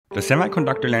The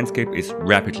semiconductor landscape is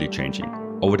rapidly changing.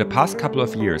 Over the past couple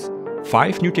of years,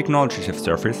 5 new technologies have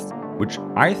surfaced, which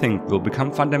I think will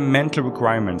become fundamental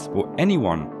requirements for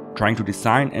anyone trying to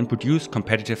design and produce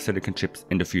competitive silicon chips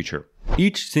in the future.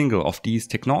 Each single of these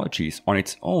technologies on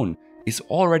its own is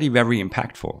already very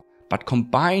impactful, but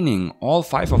combining all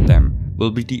 5 of them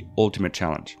will be the ultimate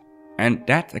challenge. And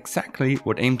that's exactly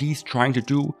what AMD is trying to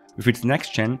do with its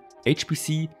next-gen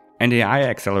HPC and AI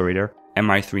accelerator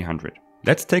MI300.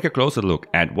 Let's take a closer look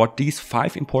at what these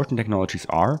 5 important technologies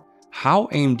are, how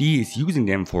AMD is using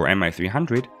them for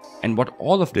MI300, and what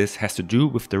all of this has to do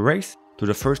with the race to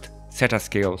the first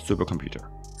Zettascale supercomputer.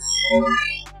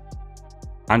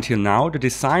 Until now, the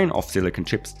design of silicon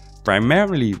chips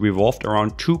primarily revolved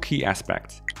around 2 key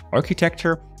aspects: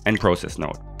 architecture and process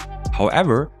node.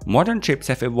 However, modern chips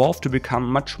have evolved to become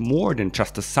much more than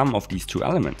just the sum of these 2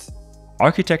 elements.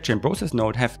 Architecture and process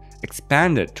node have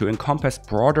expanded to encompass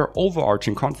broader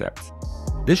overarching concepts.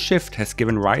 This shift has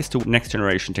given rise to next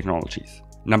generation technologies.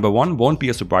 Number 1 won't be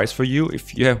a surprise for you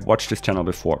if you have watched this channel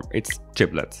before. It's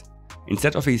chiplets.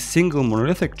 Instead of a single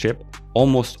monolithic chip,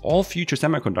 almost all future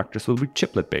semiconductors will be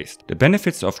chiplet based. The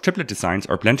benefits of chiplet designs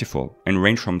are plentiful and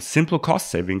range from simple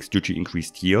cost savings due to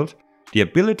increased yield, the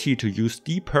ability to use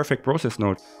the perfect process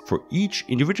node for each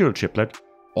individual chiplet,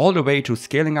 all the way to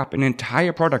scaling up an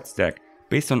entire product stack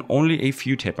based on only a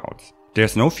few tapeouts.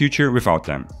 There's no future without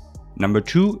them. Number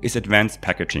 2 is advanced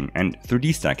packaging and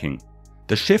 3D stacking.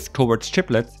 The shift towards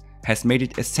chiplets has made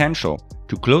it essential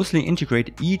to closely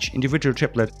integrate each individual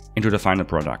chiplet into the final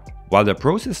product. While the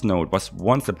process node was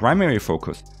once the primary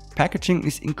focus, packaging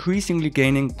is increasingly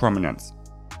gaining prominence.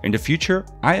 In the future,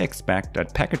 I expect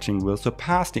that packaging will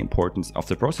surpass the importance of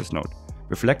the process node,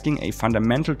 reflecting a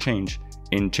fundamental change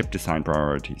in chip design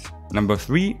priorities. Number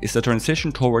 3 is the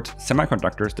transition towards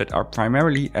semiconductors that are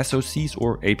primarily SoCs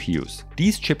or APUs.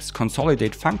 These chips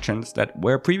consolidate functions that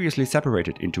were previously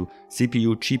separated into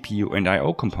CPU, GPU, and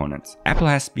I/O components. Apple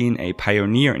has been a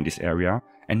pioneer in this area,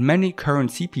 and many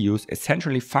current CPUs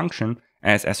essentially function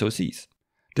as SoCs.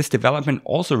 This development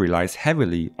also relies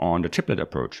heavily on the chiplet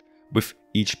approach, with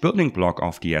each building block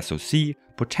of the SoC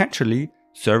potentially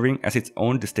serving as its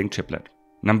own distinct chiplet.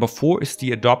 Number 4 is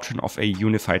the adoption of a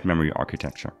unified memory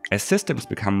architecture. As systems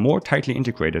become more tightly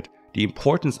integrated, the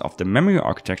importance of the memory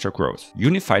architecture grows.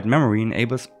 Unified memory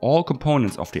enables all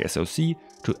components of the SoC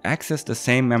to access the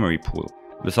same memory pool,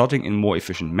 resulting in more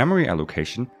efficient memory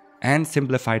allocation and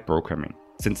simplified programming.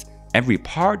 Since every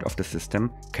part of the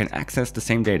system can access the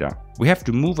same data, we have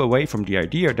to move away from the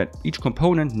idea that each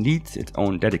component needs its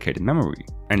own dedicated memory.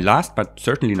 And last but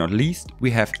certainly not least, we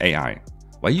have AI.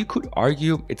 While you could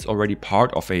argue it's already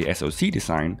part of a SoC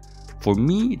design, for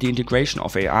me the integration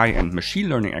of AI and machine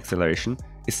learning acceleration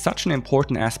is such an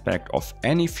important aspect of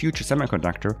any future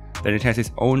semiconductor that it has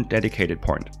its own dedicated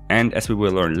point. And as we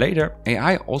will learn later,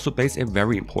 AI also plays a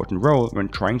very important role when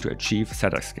trying to achieve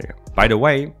Zettascale. By the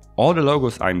way, all the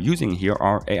logos I'm using here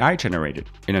are AI generated.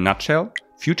 In a nutshell,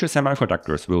 future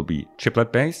semiconductors will be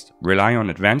chiplet based, rely on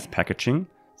advanced packaging,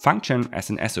 function as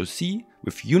an SoC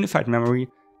with unified memory,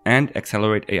 and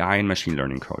accelerate AI and machine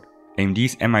learning code.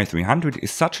 AMD's MI300 is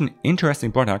such an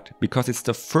interesting product because it's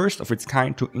the first of its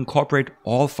kind to incorporate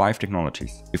all 5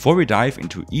 technologies. Before we dive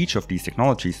into each of these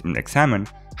technologies and examine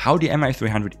how the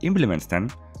MI300 implements them,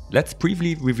 let's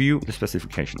briefly review the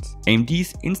specifications.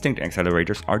 AMD's Instinct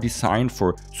accelerators are designed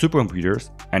for supercomputers,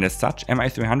 and as such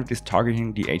MI300 is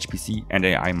targeting the HPC and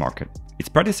AI market. Its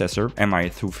predecessor,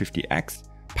 MI250X,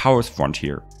 powers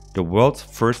Frontier, the world's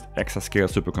first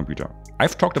exascale supercomputer.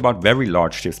 I've talked about very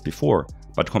large chips before,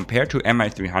 but compared to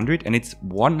MI300 and its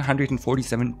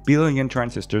 147 billion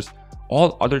transistors,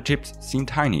 all other chips seem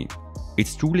tiny.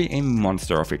 It's truly a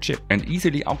monster of a chip and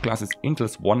easily outclasses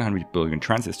Intel's 100 billion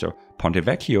transistor Ponte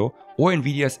Vecchio or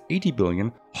Nvidia's 80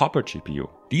 billion Hopper GPU.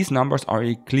 These numbers are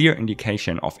a clear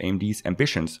indication of AMD's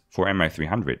ambitions for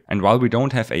MI300. And while we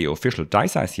don't have an official die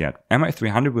size yet,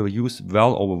 MI300 will use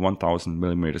well over 1000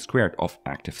 mm² of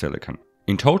active silicon.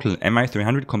 In total,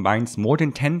 MI300 combines more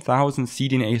than 10,000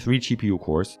 CDNA3 GPU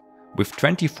cores with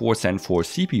 24 Zen 4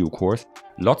 CPU cores,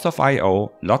 lots of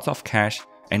I/O, lots of cache,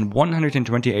 and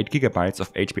 128 GB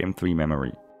of HBM3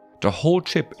 memory. The whole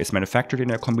chip is manufactured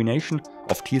in a combination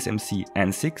of TSMC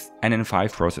N6 and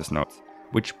N5 process nodes,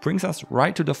 which brings us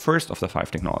right to the first of the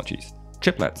 5 technologies: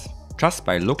 chiplets. Just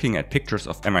by looking at pictures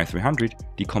of MI300,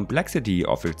 the complexity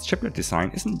of its chiplet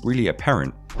design isn't really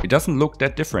apparent. It doesn't look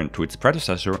that different to its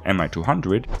predecessor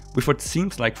MI200, with what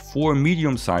seems like 4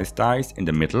 medium-sized dies in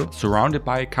the middle surrounded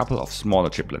by a couple of smaller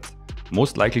chiplets,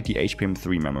 most likely the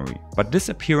HBM3 memory. But this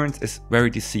appearance is very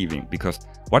deceiving because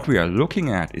what we are looking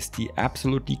at is the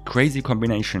absolutely crazy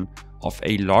combination of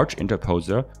a large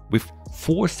interposer with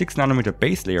 4 6nm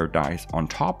base layer dies on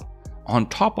top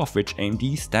of which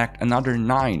AMD stacked another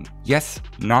 9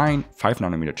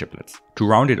 5nm chiplets. To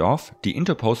round it off, the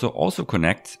interposer also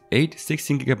connects 8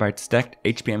 16GB stacked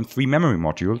HBM3 memory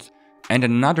modules and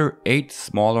another 8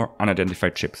 smaller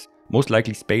unidentified chips, most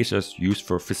likely spacers used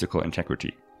for physical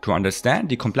integrity. To understand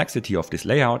the complexity of this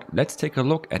layout, let's take a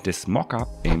look at this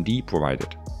mockup AMD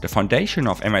provided. The foundation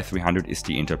of MI300 is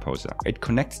the interposer. It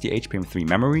connects the HBM3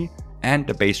 memory and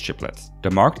the base chiplets.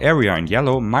 The marked area in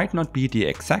yellow might not be the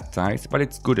exact size, but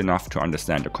it's good enough to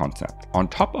understand the concept. On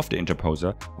top of the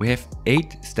interposer, we have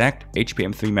 8 stacked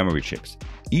HBM3 memory chips,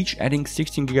 each adding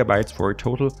 16GB for a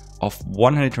total of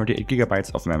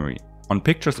 128GB of memory. On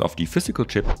pictures of the physical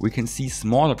chip, we can see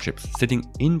smaller chips sitting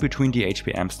in between the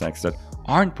HBM stacks that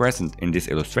aren't present in this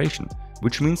illustration,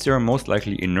 which means they are most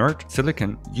likely inert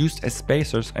silicon used as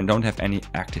spacers and don't have any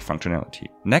active functionality.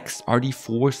 Next are the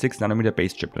 4 6nm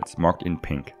base chiplets marked in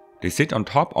pink. They sit on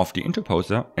top of the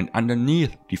interposer and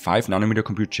underneath the 5nm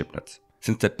compute chiplets.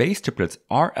 Since the base chiplets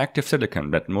are active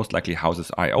silicon that most likely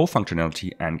houses I/O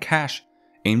functionality and cache,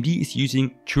 AMD is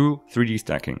using true 3D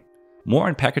stacking. More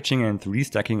on packaging and 3D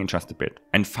stacking in just a bit.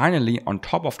 And finally, on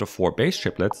top of the 4 base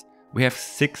chiplets, we have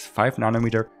 6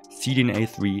 5nm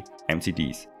CDNA3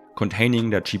 MCDs containing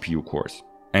the GPU cores,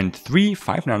 and 3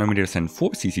 5nm Zen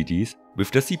 4 CCDs with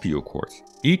the CPU cores.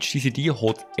 Each CCD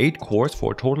holds 8 cores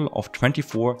for a total of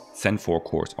 24 Zen 4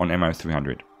 cores on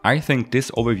MI300. I think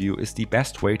this overview is the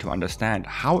best way to understand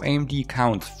how AMD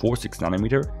counts 4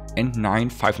 6nm and 9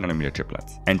 5nm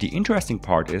chiplets. And the interesting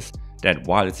part is that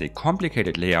while it's a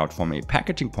complicated layout from a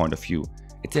packaging point of view,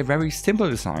 it's a very simple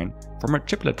design from a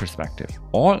chiplet perspective.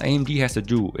 All AMD has to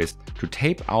do is to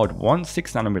tape out one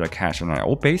 6nm cache on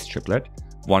I/O based chiplet,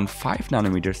 one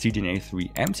 5nm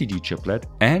CDNA3 MCD chiplet,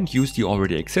 and use the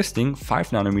already existing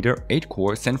 5nm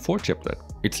 8-core Zen 4 chiplet.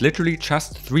 It's literally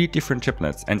just 3 different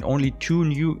chiplets and only 2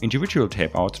 new individual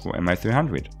tape outs for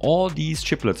MI300. All these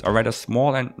chiplets are rather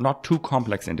small and not too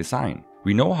complex in design.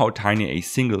 We know how tiny a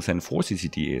single Zen 4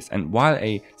 CCD is, and while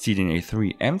a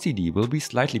CDNA3 MCD will be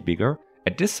slightly bigger,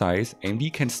 at this size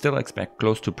AMD can still expect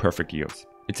close to perfect yields.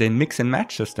 It's a mix and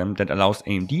match system that allows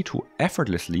AMD to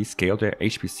effortlessly scale their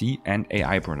HPC and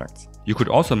AI products. You could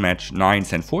also match 9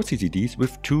 Zen 4 CCDs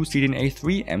with 2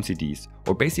 CDNA3 MCDs,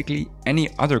 or basically any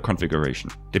other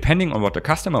configuration. Depending on what the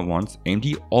customer wants,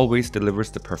 AMD always delivers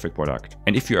the perfect product.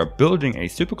 And if you are building a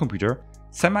supercomputer,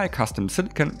 semi-custom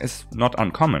silicon is not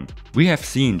uncommon. We have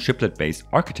seen chiplet-based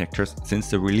architectures since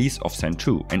the release of Zen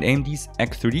 2, and AMD's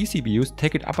X3D CPUs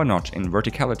take it up a notch in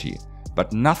verticality,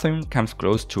 but nothing comes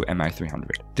close to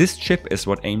MI300. This chip is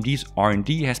what AMD's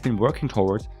R&D has been working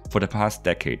towards for the past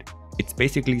decade. It's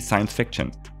basically science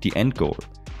fiction, the end goal,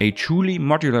 a truly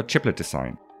modular chiplet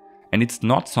design. And it's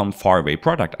not some faraway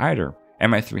product either.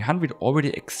 MI300 already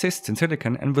exists in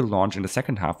silicon and will launch in the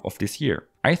second half of this year.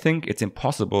 I think it's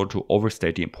impossible to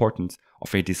overstate the importance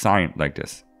of a design like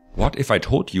this. What if I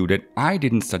told you that I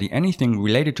didn't study anything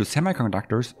related to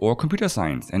semiconductors or computer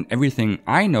science, and everything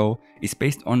I know is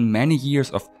based on many years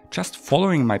of just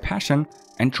following my passion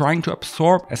and trying to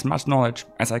absorb as much knowledge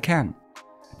as I can?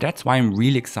 That's why I'm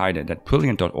really excited that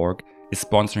Brilliant.org is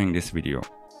sponsoring this video.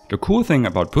 The cool thing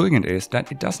about Brilliant is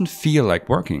that it doesn't feel like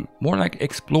working, more like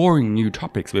exploring new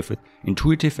topics with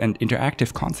intuitive and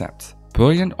interactive concepts.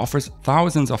 Brilliant offers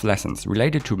thousands of lessons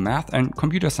related to math and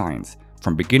computer science,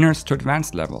 from beginners to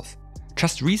advanced levels.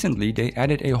 Just recently, they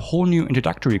added a whole new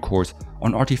introductory course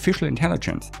on artificial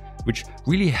intelligence, which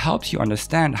really helps you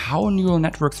understand how neural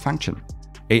networks function.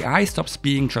 AI stops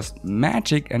being just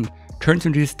magic and turns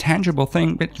into this tangible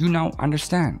thing that you now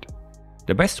understand.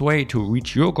 The best way to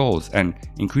reach your goals and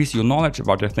increase your knowledge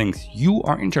about the things you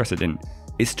are interested in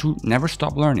is to never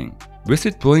stop learning.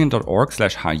 Visit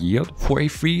brilliant.org/highyield for a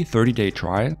free 30-day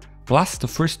trial, plus the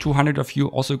first 200 of you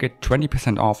also get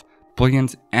 20% off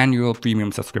Brilliant's annual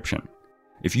premium subscription.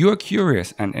 If you are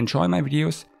curious and enjoy my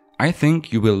videos, I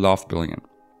think you will love Brilliant.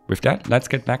 With that, let's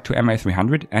get back to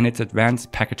MI300 and its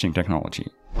advanced packaging technology.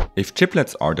 If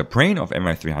chiplets are the brain of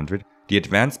MI300, the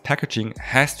advanced packaging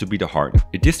has to be the heart.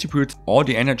 It distributes all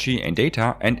the energy and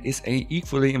data and is an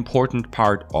equally important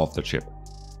part of the chip.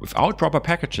 Without proper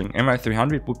packaging,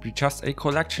 MI300 would be just a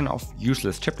collection of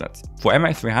useless chiplets. For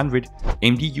MI300,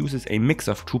 AMD uses a mix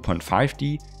of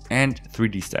 2.5D and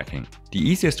 3D stacking. The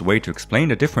easiest way to explain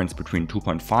the difference between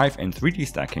 2.5 and 3D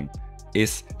stacking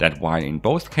is that while in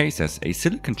both cases a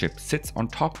silicon chip sits on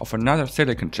top of another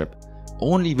silicon chip,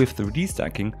 only with 3D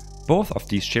stacking, both of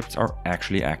these chips are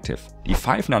actually active. The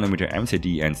 5nm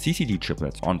MCD and CCD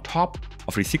chiplets on top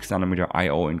of the 6nm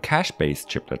I/O and cache-based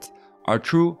chiplets are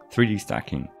true 3D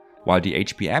stacking. while the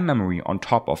HBM memory on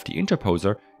top of the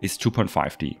interposer is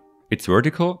 2.5D. It's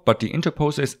vertical, but the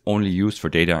interposer is only used for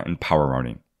data and power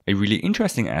routing. A really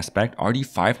interesting aspect are the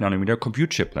 5nm compute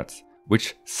chiplets,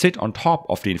 which sit on top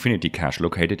of the Infinity cache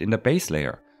located in the base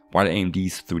layer, while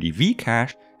AMD's 3D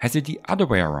cache has it the other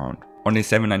way around. On the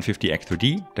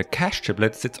 7950X3D, the cache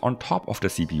chiplet sits on top of the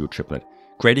CPU chiplet,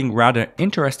 creating rather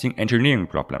interesting engineering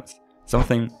problems,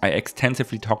 something I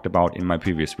extensively talked about in my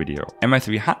previous video.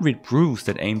 MI300 proves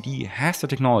that AMD has the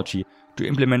technology to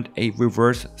implement a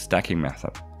reverse stacking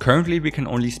method. Currently, we can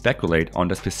only speculate on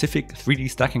the specific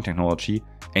 3D stacking technology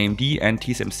AMD and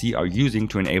TSMC are using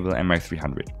to enable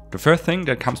MI300. The first thing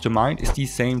that comes to mind is the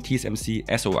same TSMC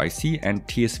SoIC and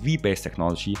TSV based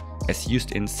technology as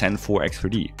used in Zen 4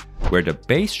 X3D, where the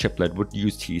base chiplet would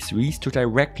use TSVs to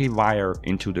directly wire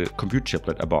into the compute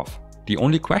chiplet above. The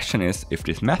only question is if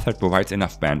this method provides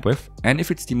enough bandwidth and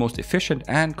if it's the most efficient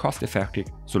and cost-effective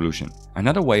solution.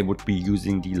 Another way would be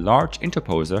using the large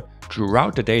interposer to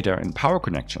route the data and power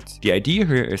connections. The idea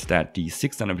here is that the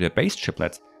 6nm base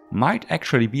chiplets might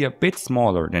actually be a bit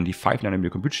smaller than the 5nm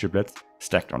compute chiplets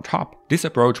stacked on top. This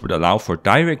approach would allow for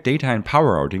direct data and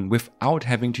power routing without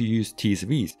having to use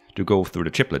TSVs to go through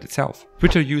the chiplet itself.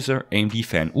 Twitter user AMD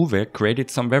fan Uwe created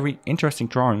some very interesting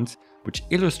drawings which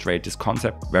illustrate this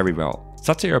concept very well.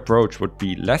 Such an approach would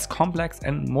be less complex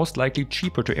and most likely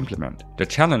cheaper to implement. The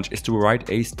challenge is to write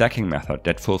a stacking method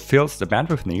that fulfills the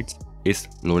bandwidth needs, is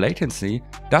low latency,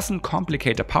 doesn't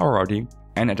complicate the power routing,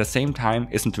 and at the same time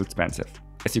isn't too expensive.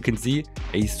 As you can see,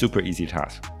 a super easy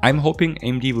task. I'm hoping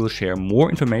AMD will share more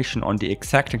information on the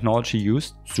exact technology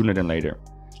used sooner than later.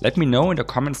 Let me know in the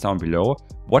comments down below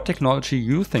what technology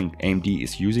you think AMD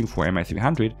is using for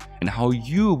MI300 and how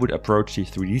you would approach the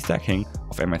 3D stacking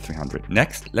of MI300.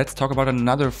 Next, let's talk about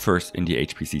another first in the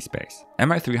HPC space.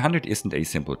 MI300 isn't a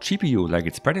simple GPU like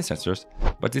its predecessors,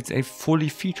 but it's a fully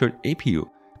featured APU,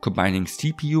 combining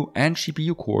CPU and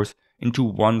GPU cores into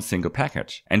one single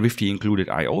package. And with the included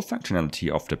I/O functionality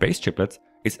of the base chiplets,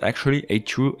 it's actually a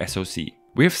true SoC.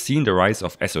 We have seen the rise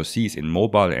of SoCs in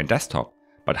mobile and desktop,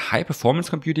 but high-performance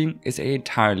computing is an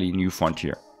entirely new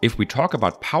frontier. If we talk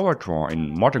about power draw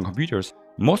in modern computers,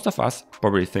 most of us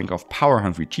probably think of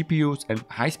power-hungry GPUs and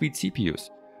high-speed CPUs,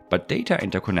 but data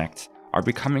interconnects are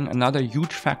becoming another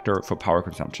huge factor for power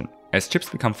consumption. As chips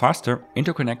become faster,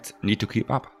 interconnects need to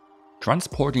keep up.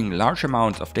 Transporting large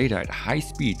amounts of data at high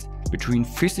speeds between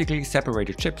physically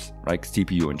separated chips like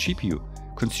CPU and GPU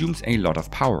consumes a lot of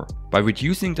power. By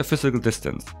reducing the physical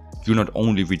distance, you not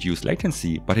only reduce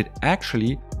latency, but it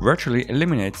actually virtually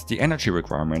eliminates the energy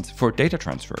requirements for data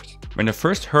transfers. When I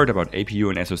first heard about APU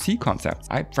and SoC concepts,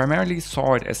 I primarily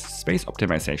saw it as space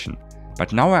optimization,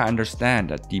 but now I understand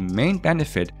that the main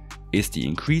benefit is the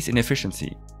increase in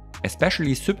efficiency.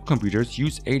 Especially supercomputers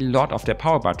use a lot of their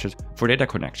power budget for data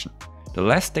connection. The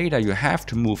less data you have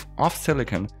to move off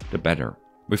silicon, the better.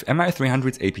 With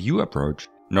MI300's APU approach,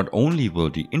 not only will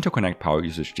the interconnect power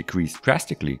usage decrease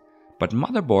drastically, but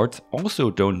motherboards also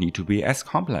don't need to be as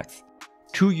complex.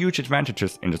 Two huge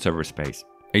advantages in the server space.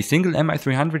 A single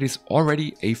MI300 is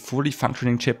already a fully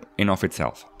functioning chip in of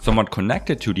itself, somewhat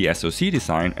connected to the SoC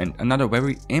design, and another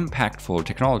very impactful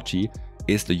technology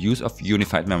is the use of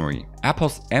unified memory.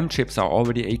 Apple's M chips are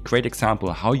already a great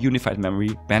example how unified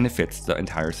memory benefits the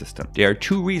entire system. There are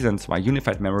two reasons why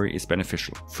unified memory is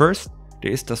beneficial. First,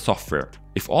 there is the software.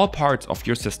 If all parts of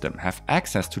your system have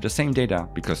access to the same data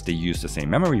because they use the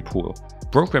same memory pool,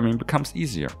 programming becomes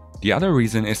easier. The other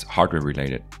reason is hardware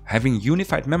related. Having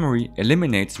unified memory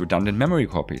eliminates redundant memory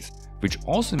copies, which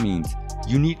also means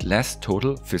you need less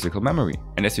total physical memory.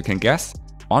 And as you can guess,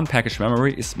 on-package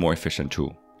memory is more efficient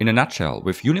too. In a nutshell,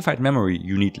 with unified memory,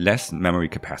 you need less memory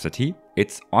capacity,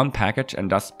 it's on-package and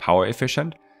thus power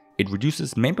efficient, it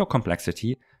reduces mainboard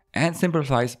complexity, and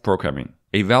simplifies programming.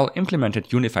 A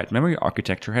well-implemented unified memory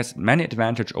architecture has many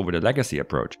advantages over the legacy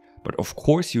approach, but of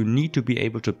course you need to be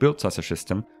able to build such a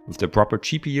system with the proper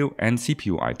GPU and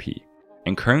CPU IP.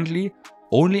 And currently,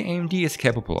 only AMD is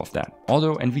capable of that,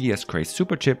 although Nvidia's Grace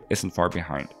Superchip isn't far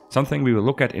behind, something we will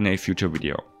look at in a future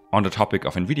video. On the topic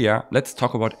of Nvidia, let's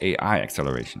talk about AI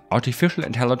acceleration. Artificial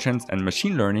intelligence and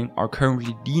machine learning are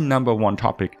currently the #1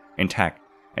 topic in tech,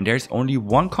 and there's only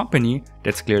one company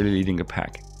that's clearly leading the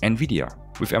pack, Nvidia.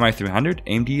 With MI300,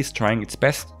 AMD is trying its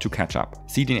best to catch up.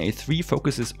 CDNA3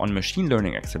 focuses on machine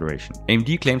learning acceleration.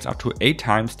 AMD claims up to 8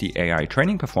 times the AI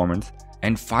training performance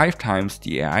and 5 times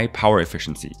the AI power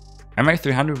efficiency.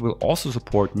 MI300 will also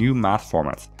support new math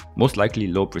formats, most likely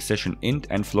low precision int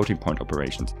and floating point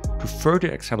operations, to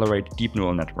further accelerate deep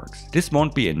neural networks. This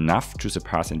won't be enough to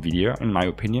surpass NVIDIA in my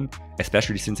opinion,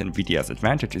 especially since NVIDIA's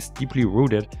advantage is deeply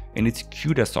rooted in its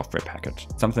CUDA software package,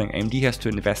 something AMD has to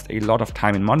invest a lot of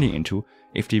time and money into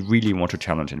if they really want to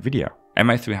challenge NVIDIA.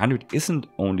 MI300 isn't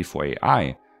only for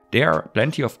AI, there are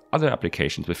plenty of other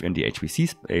applications within the HPC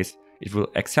space it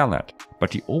will excel at,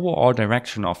 but the overall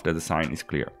direction of the design is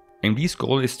clear. AMD's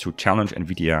goal is to challenge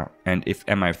NVIDIA, and if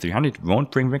MI300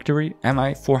 won't bring victory,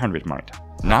 MI400 might.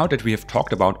 Now that we have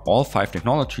talked about all 5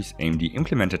 technologies AMD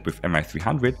implemented with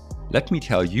MI300, let me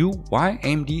tell you why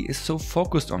AMD is so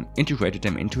focused on integrating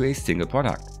them into a single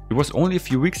product. It was only a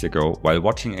few weeks ago, while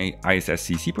watching a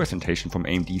ISSCC presentation from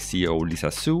AMD CEO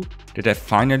Lisa Su, that I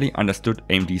finally understood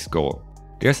AMD's goal.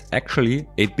 There's actually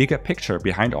a bigger picture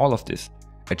behind all of this,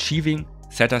 achieving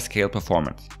Zettascale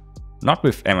performance. Not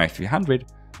with MI300,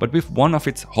 but with one of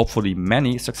its hopefully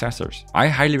many successors. I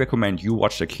highly recommend you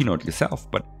watch the keynote yourself,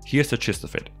 but here's the gist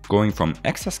of it. Going from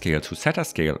exascale to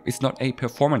Zettascale is not a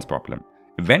performance problem.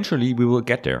 Eventually we will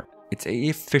get there. It's an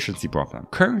efficiency problem.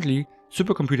 Currently,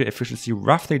 supercomputer efficiency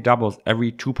roughly doubles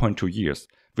every 2.2 years,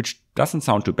 which doesn't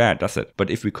sound too bad, does it?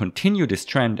 But if we continue this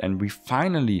trend and we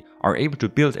finally are able to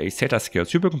build a Zettascale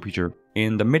supercomputer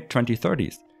in the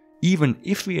mid-2030s, even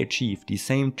if we achieve the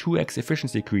same 2x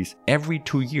efficiency increase every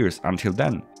 2 years until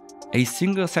then, a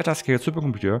single Zettascale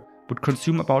supercomputer would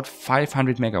consume about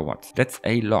 500 megawatts. That's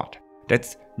a lot.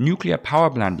 That's nuclear power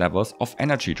plant levels of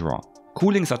energy draw.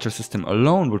 Cooling such a system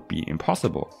alone would be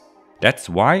impossible. That's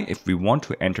why if we want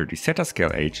to enter the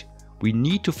Zettascale age, we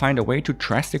need to find a way to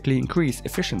drastically increase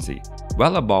efficiency,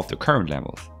 well above the current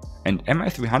levels. And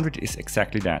MI300 is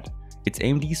exactly that. It's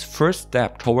AMD's first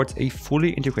step towards a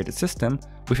fully integrated system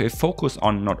with a focus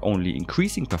on not only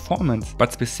increasing performance,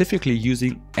 but specifically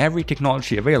using every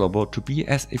technology available to be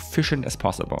as efficient as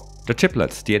possible. The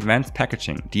chiplets, the advanced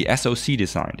packaging, the SoC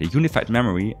design, the unified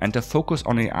memory, and the focus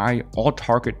on AI all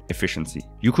target efficiency.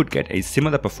 You could get a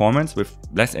similar performance with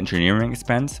less engineering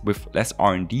expense, with less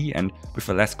R&D, and with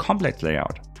a less complex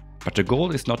layout. But the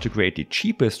goal is not to create the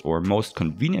cheapest or most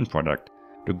convenient product.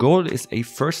 The goal is a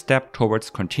first step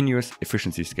towards continuous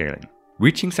efficiency scaling.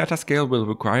 Reaching Zettascale will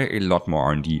require a lot more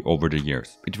R&D over the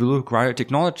years. It will require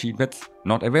technology that's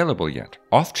not available yet.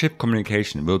 Off-chip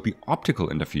communication will be optical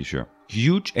in the future.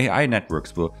 Huge AI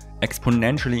networks will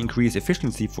exponentially increase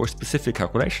efficiency for specific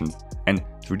calculations, and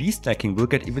 3D stacking will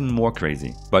get even more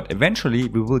crazy. But eventually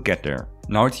we will get there.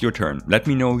 Now it's your turn. Let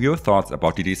me know your thoughts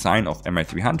about the design of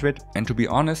MI300, and to be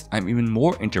honest, I'm even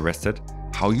more interested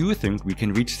how you think we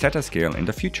can reach Zettascale in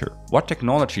the future. What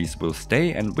technologies will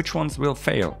stay and which ones will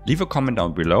fail? Leave a comment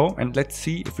down below and let's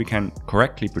see if we can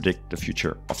correctly predict the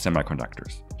future of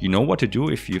semiconductors. You know what to do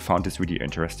if you found this video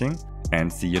interesting,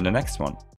 and see you in the next one.